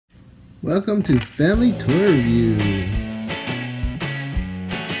Welcome to Family Toy Review.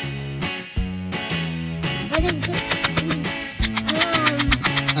 What is this?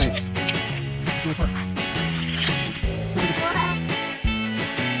 Alright. This one.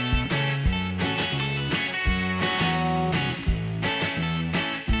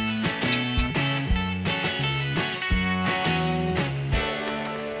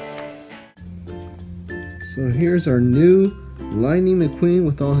 So here's our new Lightning McQueen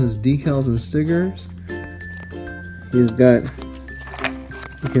with all his decals and stickers. He's got,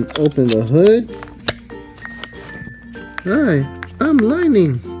 you can open the hood. Hi, I'm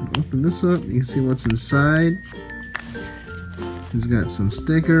Lightning. Open this up, you can see what's inside. He's got some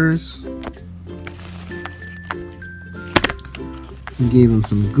stickers. He gave him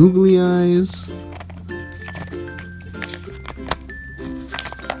some googly eyes.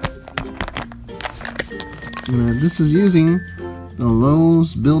 This is using the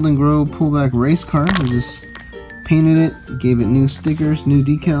Lowe's Build and Grow pullback race car. We just painted it, gave it new stickers, new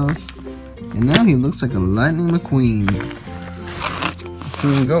decals, and now he looks like a Lightning McQueen. Let's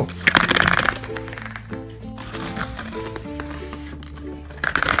see him go.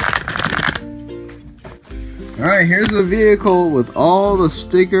 Alright, here's the vehicle with all the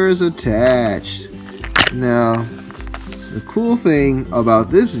stickers attached. Now, the cool thing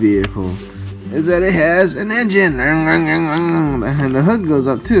about this vehicle is that it has an engine, and the hood goes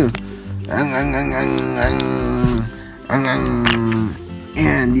up too.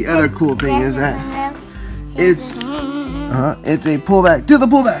 And the other cool thing is that it's a pullback. Do the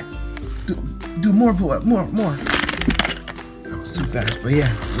pullback. Do more pullback. More. That was too fast, but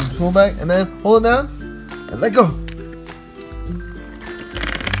yeah, pull back and then hold it down and let go.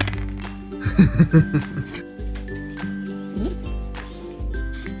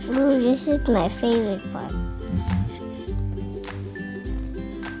 Ooh, this is my favorite part.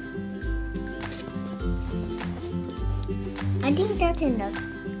 I think that's enough.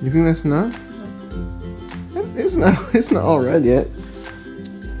 You think that's enough? It's not. It's not all red yet.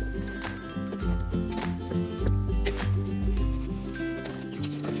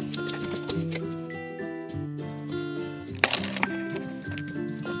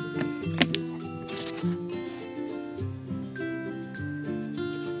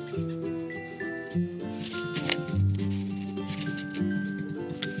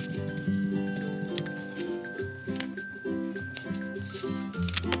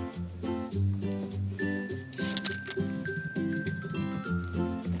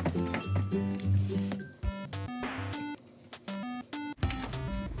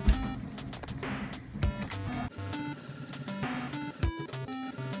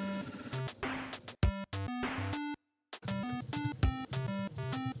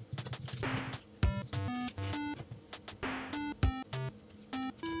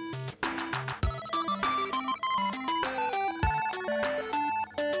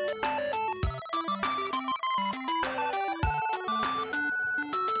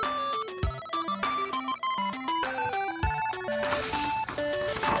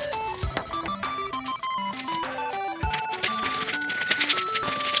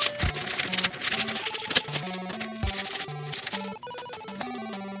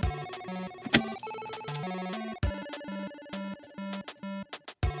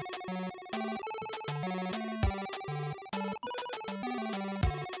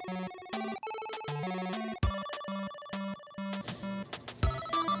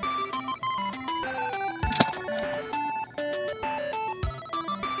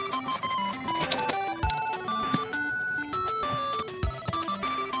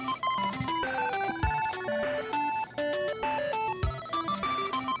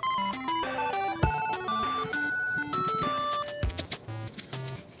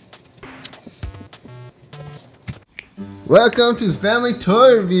 Welcome to Family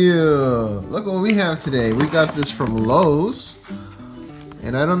Toy Review. Look what we have today. We got this from Lowe's.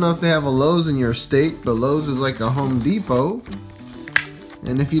 And I don't know if they have a Lowe's in your state, but Lowe's is like a Home Depot.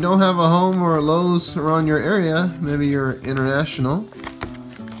 And if you don't have a home or a Lowe's around your area, maybe you're international,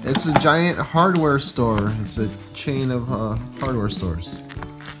 it's a giant hardware store. It's a chain of hardware stores.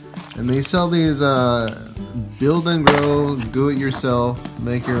 And they sell these build and grow, do it yourself,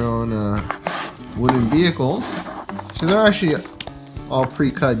 make your own wooden vehicles. So they're actually all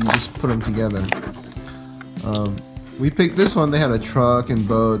pre-cut, you just put them together. We picked this one, they had a truck and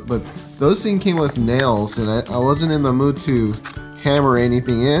boat, but those things came with nails, and I wasn't in the mood to hammer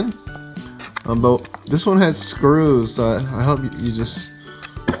anything in. But this one had screws, so I hope you just,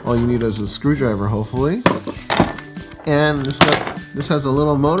 all you need is a screwdriver, hopefully. And this has a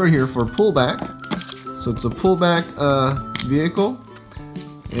little motor here for pullback. So it's a pullback vehicle.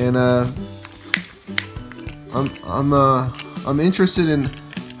 And I'm interested in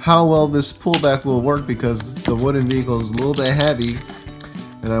how well this pullback will work because the wooden vehicle is a little bit heavy,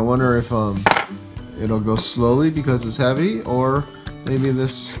 and I wonder if it'll go slowly because it's heavy, or maybe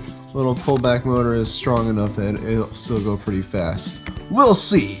this little pullback motor is strong enough that it'll still go pretty fast. We'll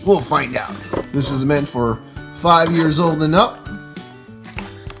see. We'll find out. This is meant for 5 years old and up.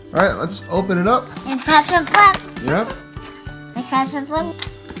 Alright, let's open it up. And have some fun. Yep. Let's have some fun.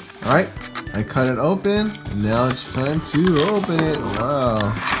 Alright, I cut it open, and now it's time to open it.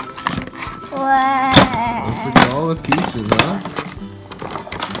 Wow. Wow. Let's look at all the pieces, huh?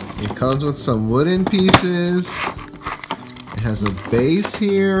 It comes with some wooden pieces. It has a base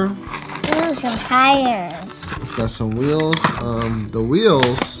here. Ooh, some tires. It's got some wheels. The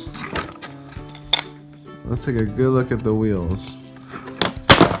wheels. Let's take a good look at the wheels.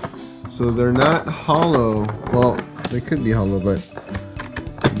 So they're not hollow. Well, they could be hollow, but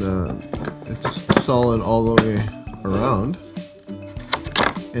it's solid all the way around.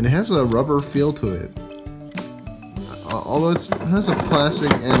 And it has a rubber feel to it. Although it has a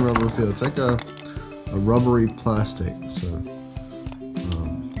plastic and rubber feel. It's like a rubbery plastic.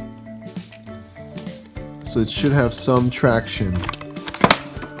 So it should have some traction.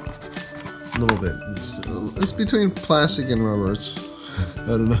 A little bit. It's between plastic and rubber.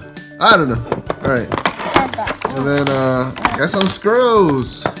 I don't know. Alright. And then got some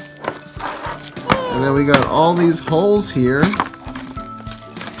screws. And then we got all these holes here.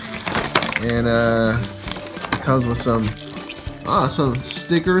 And it comes with some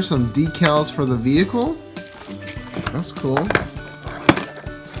stickers, some decals for the vehicle. That's cool.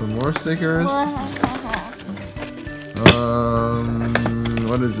 Some more stickers.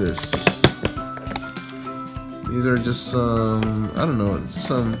 What is this? These are just some, I don't know,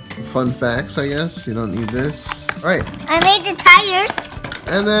 some fun facts, I guess. You don't need this. Alright. I made the tires.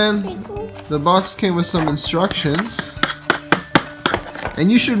 And then the box came with some instructions. And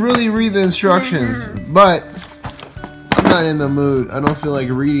you should really read the instructions, but I'm not in the mood. I don't feel like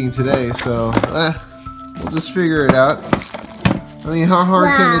reading today, so we'll just figure it out. I mean, how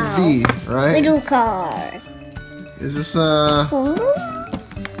hard can it be, right? Little car. Is this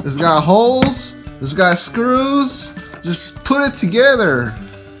it's got holes, it's got screws. Just put it together,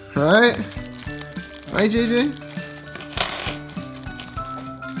 right? Right, JJ?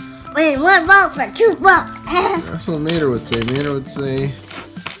 Wait, one ball for 2 bucks. That's what Mater would say. Mater would say,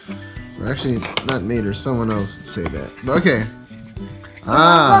 or actually, not Mater, someone else would say that. But okay. One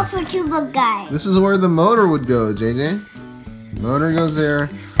ball for 2 bucks, guys. This is where the motor would go, JJ. The motor goes there.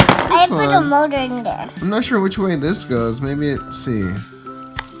 I put a motor in there. I'm not sure which way this goes. Maybe let's see.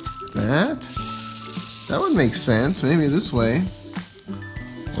 That would make sense. Maybe this way.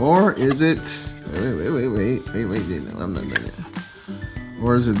 Or is it? Wait. No, I'm not doing it.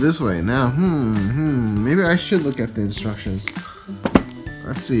 Or is it this way? Now, maybe I should look at the instructions.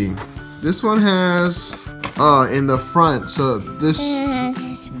 Let's see. This one has in the front. So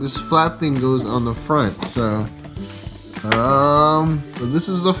this flap thing goes on the front. So this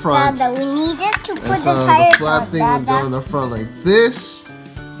is the front. Dada, we needed to put so the tires the flap thing on, will go in the front like this.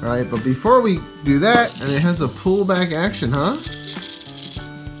 Alright, but before we do that, and it has a pullback action, huh?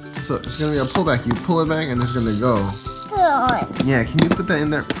 So it's gonna be a pullback. You pull it back and it's gonna go. Put it on. Yeah, can you put that in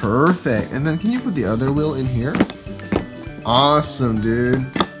there? Perfect. And then can you put the other wheel in here? Awesome, dude.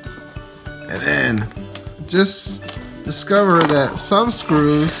 And then just discover that some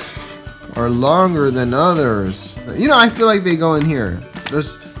screws are longer than others. You know, I feel like they go in here.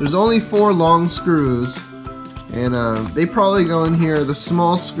 There's only 4 long screws, and they probably go in here. The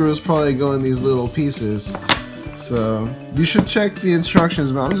small screws probably go in these little pieces. So you should check the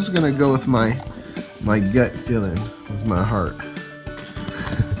instructions, but I'm just gonna go with my gut feeling, with my heart.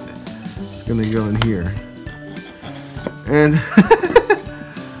 It's gonna go in here, and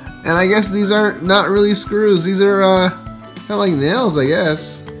and I guess these are not really screws. These are kind of like nails, I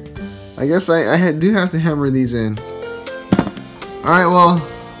guess. I do have to hammer these in. Alright, well,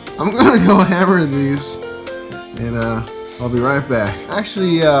 I'm gonna go hammer these, and I'll be right back.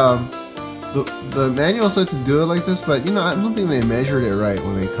 Actually, the manual said to do it like this, but you know, I don't think they measured it right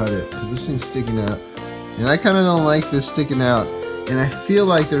when they cut it. This thing's sticking out, and I kind of don't like this sticking out, and I feel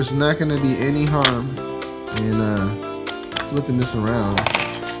like there's not gonna be any harm in flipping this around.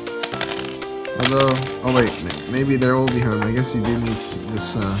 Although, oh wait, maybe there will be harm. I guess you do need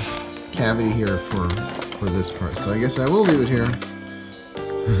this cavity here for this part, so I guess I will leave it here.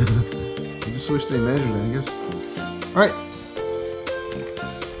 I just wish they measured it, I guess. Alright.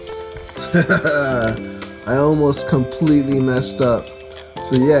 I almost completely messed up.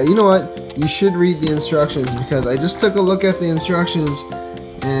 So yeah, you know what? You should read the instructions, because I just took a look at the instructions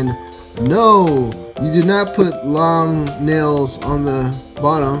And no, you do not put long nails on the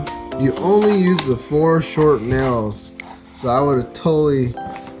bottom. You only use the 4 short nails. So I would have totally,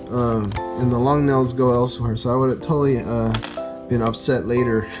 and the long nails go elsewhere. So I would have totally been upset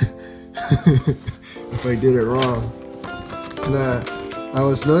later if I did it wrong. And I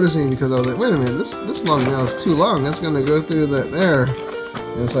was noticing because I was like, wait a minute, this long nail is too long. That's gonna go through that there.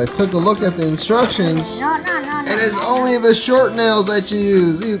 And so I took a look at the instructions, and it's only the short nails that you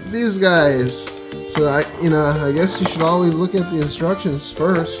use. These guys. So I guess you should always look at the instructions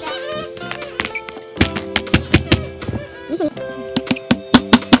first.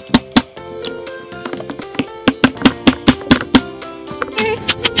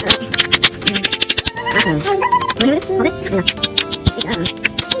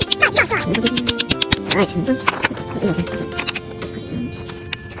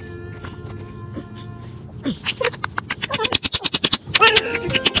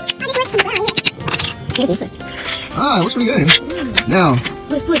 Ah, works pretty good. Now,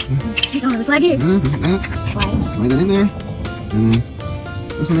 Look. Look what I did. Slide that in there, and then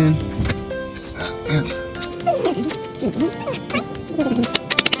this one in.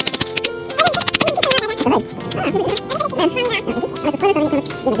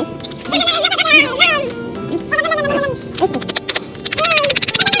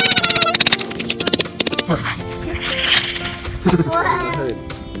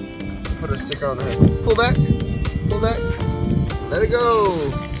 Put a sticker on the head. Pull back. Let it go.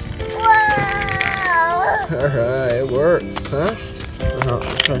 Alright, it works, huh?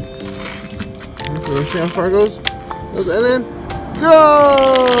 Okay. So let's see how far it goes. And then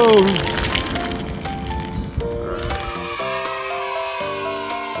go!